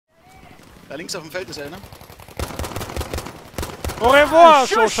Da links auf dem Feld ist einer. Au revoir,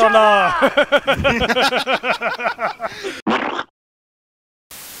 Shoshana!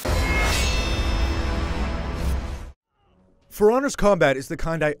 For Honor's Combat is the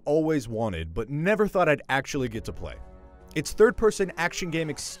kind I always wanted, but never thought I'd actually get to play. Its third-person action game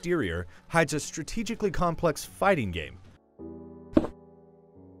exterior hides a strategically complex fighting game.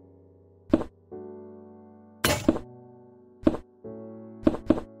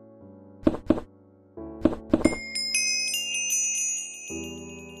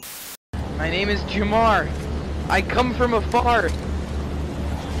 My name is Jamar. I come from afar.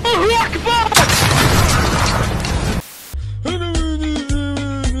 Allahu Akbar!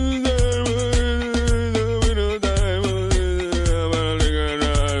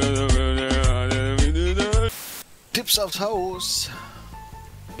 Tipps aufs Haus.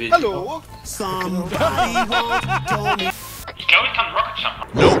 Hallo? Ich glaube, ich kann Rocket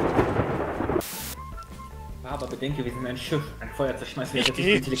Jump. No. Aber bedenke, wir sind ein Schiff. Ein Feuerzeug schmeißen wir Ich jetzt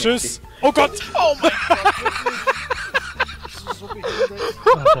geh. nicht. Tschüss. Oh Gott. Oh mein Gott, wirklich? Das ist so behindert.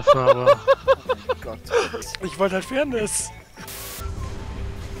 Das war aber... Oh Gott. Ich wollte halt Fairness.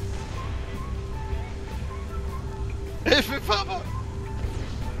 Hilf mir, Papa!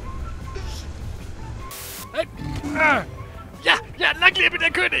 Ja, lang lebe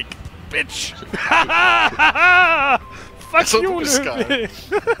der König! Bitch! Fuck So, you, du bist Löwe!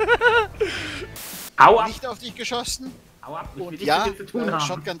 Au ab! Nicht auf dich geschossen? Au ab! Ich will Und nichts ja, mit dir zu tun haben.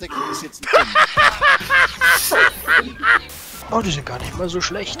 Shotgun-Deckung ist jetzt ein Ding. Oh, die sind gar nicht mal so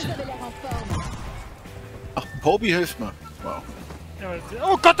schlecht. Ach, Pobi hilft mir. Wow. Ja,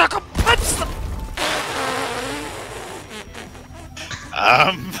 oh Gott, da kommt Panzer!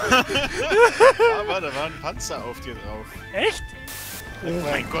 Aber da war ein Panzer auf dir drauf. Echt? Oh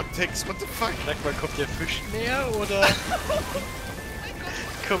mein Gott, Tex, what the fuck? Sag mal, kommt der Fisch näher oder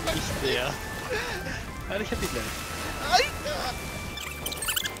kommt nicht näher? Nein, ich hab die gleich.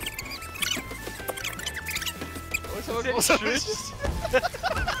 Oh, ist aber großer Fisch.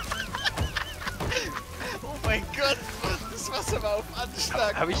 Oh mein Gott, das Wasser war auf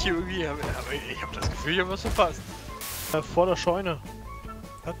Anschlag. Hab ich hier irgendwie, ich hab das Gefühl, ich hab was verpasst. Vor der Scheune.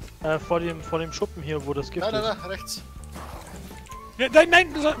 Vor dem Schuppen hier, wo das Gift ist. Da, rechts. Ja,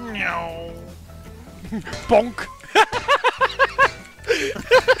 nein! So. Miau. Bonk!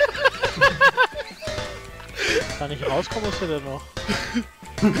 Kann ich rauskommen, was ist der denn noch?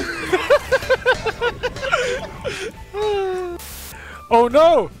 Oh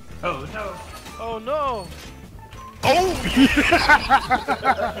no! Oh no! Oh no! Oh!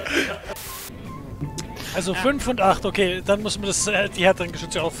 Also 5 und 8, okay, dann muss man das, die härteren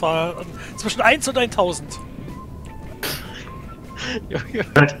Geschütze auffahren. Zwischen 1 und 1000. Junge,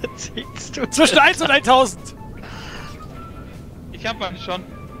 was erzählst du? Zwischen 1 und 1000. Ich hab einen schon.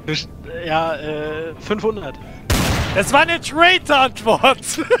 Ja, 500. Das war eine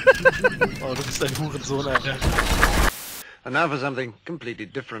Traitor-Antwort. Oh, du bist ein Hurensohn, Alter. And now for something completely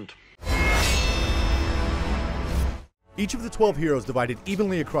different. Each of the 12 heroes, divided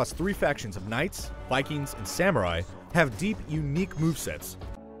evenly across 3 factions of knights, Vikings, and samurai, have deep, unique movesets.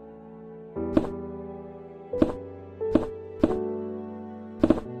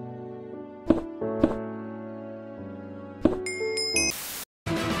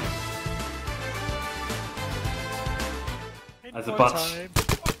 Also Bot.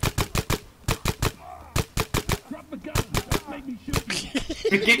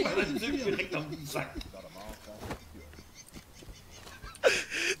 Wir gehen mal den Typ direkt auf den Sack.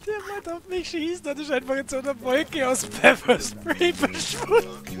 Der wollte auf mich schießen, das ist einfach in so einer Wolke aus Pfefferspray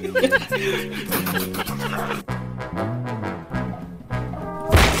verschwunden.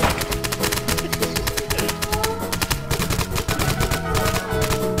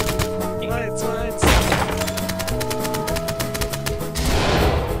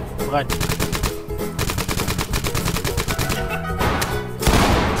 Rein.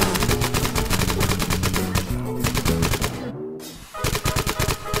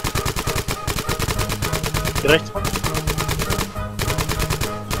 Rechts.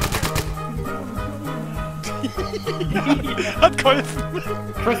 Hat geholfen.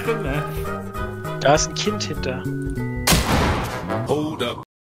 Da ist ein Kind hinter. Hold up.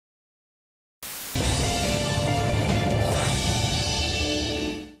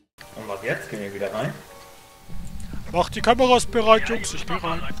 Und was jetzt? Gehen wir wieder rein? Macht die Kameras bereit, Jungs, ich geh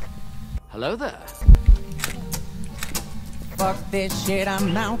rein. Hello there. Fuck this shit,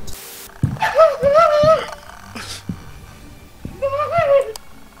 I'm out.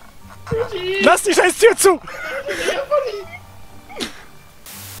 Lass die scheiß Tür zu!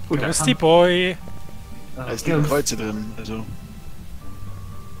 Gut, Wo ist die Boy? Da ist die Kreuze drin, also.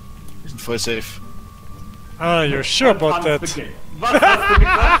 Wir sind voll safe. Ah, you're sure about that? Was hast du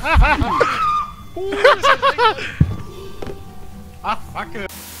gesagt? Ach, Facke.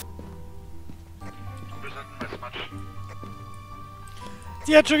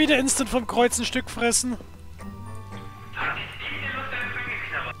 Die hat schon wieder instant vom Kreuz ein Stück fressen.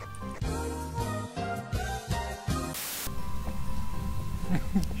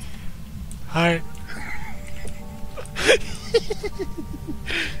 Hi.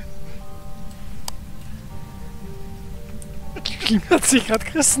 Hat sich gerade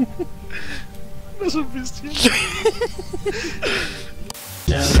gerissen. Nur so ein bisschen. Shake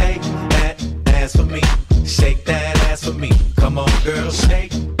that ass for me. Shake that ass for me. Come on, girl.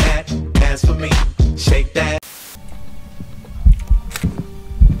 Shake that ass for me. Shake that.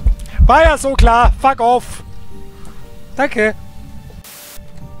 War ja so klar. Fuck off. Danke.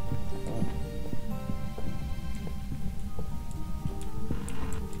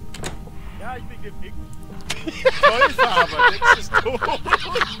 Ja, ich bin gefickt. Teufel, aber Jetzt ist tot.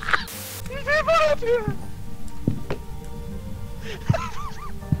 Ich will vor der Tür.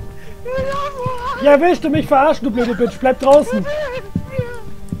 Ja, willst du mich verarschen, du blöde Bitch? Bleib draußen.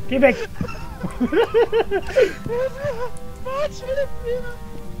 Geh weg.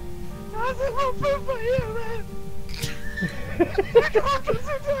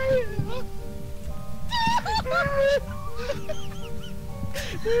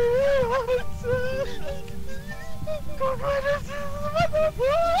 Guck mal, das ist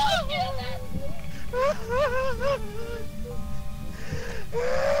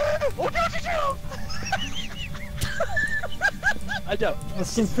oh Gott, die Tür auf! Alter,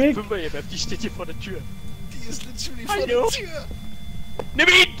 Was zum Fick? Fünfer-EMF, die steht hier vor der Tür. Die ist literally vor der Tür! Nimm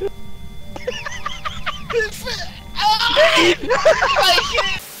ihn! Hilfe! Nimm ihn!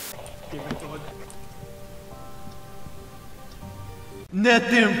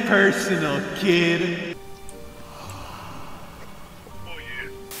 Nothing personal, kid.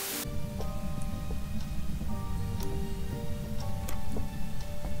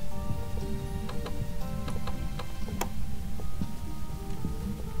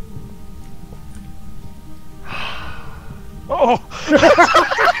 Oh!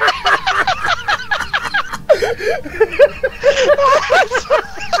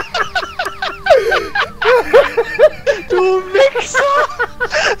 Du Wichser!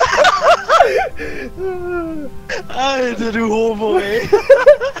 Alter, du Homo, ey!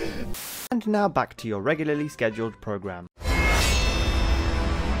 And now back to your regularly scheduled program.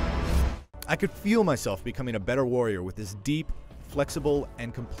 I could feel myself becoming a better warrior with this deep, flexible,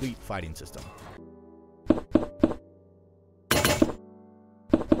 and complete fighting system.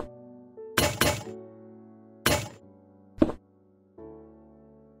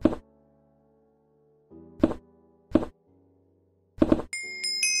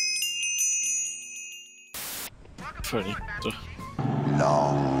 Völlig.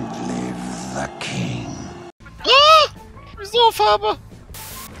 Long live the king. Ah! Wieso, Farbe?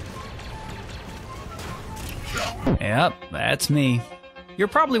 Yep, that's me. You're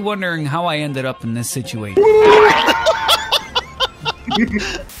probably wondering how I ended up in this situation.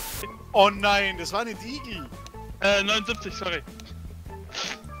 Oh nein, das war eine Digi. 79, sorry.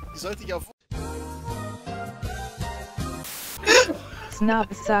 Die sollte ich auf...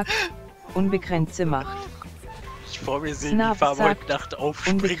 Snap sagt, unbegrenzte Macht. Ich vor mir sehe, Snap die Farbe heute sagt, Nacht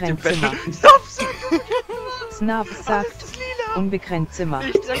aufspringt im unbegrenzte Bett. Macht. Snap sagt, unbegrenzte Macht.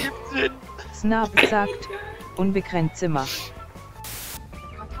 Nichts ergibt Sinn. Snap sagt, unbegrenzte Macht.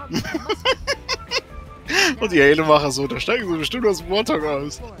 Und die Halo-Macher so, da steigen sie bestimmt aus dem Warthog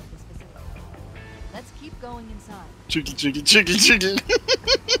aus. Jiggle, jiggle, jiggle, jiggle.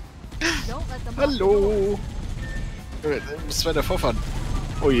 Hallo. Du musst weiter vorfahren.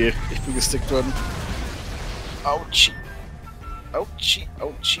 Oh je, ich bin gestickt worden. Autschi. Autschi,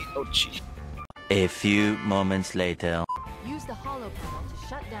 autschi, autschi. A few moments later. Use the hollow panel to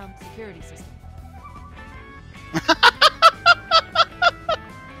shut down the security system.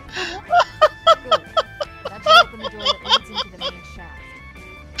 Good. That should open the door that leads into the main shaft.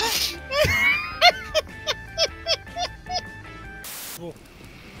 Oh.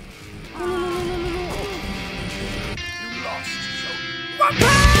 You lost.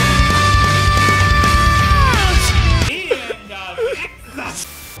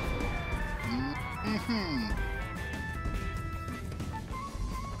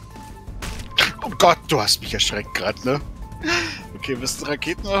 Oh Gott, du hast mich erschreckt gerade, ne? Okay, wirst du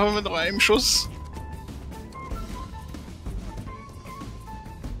Raketen machen mit nur einem Schuss?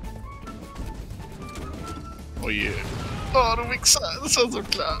 Oh je. Oh, du Wichser, das war so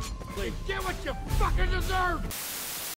klar. Get what you fucking deserve!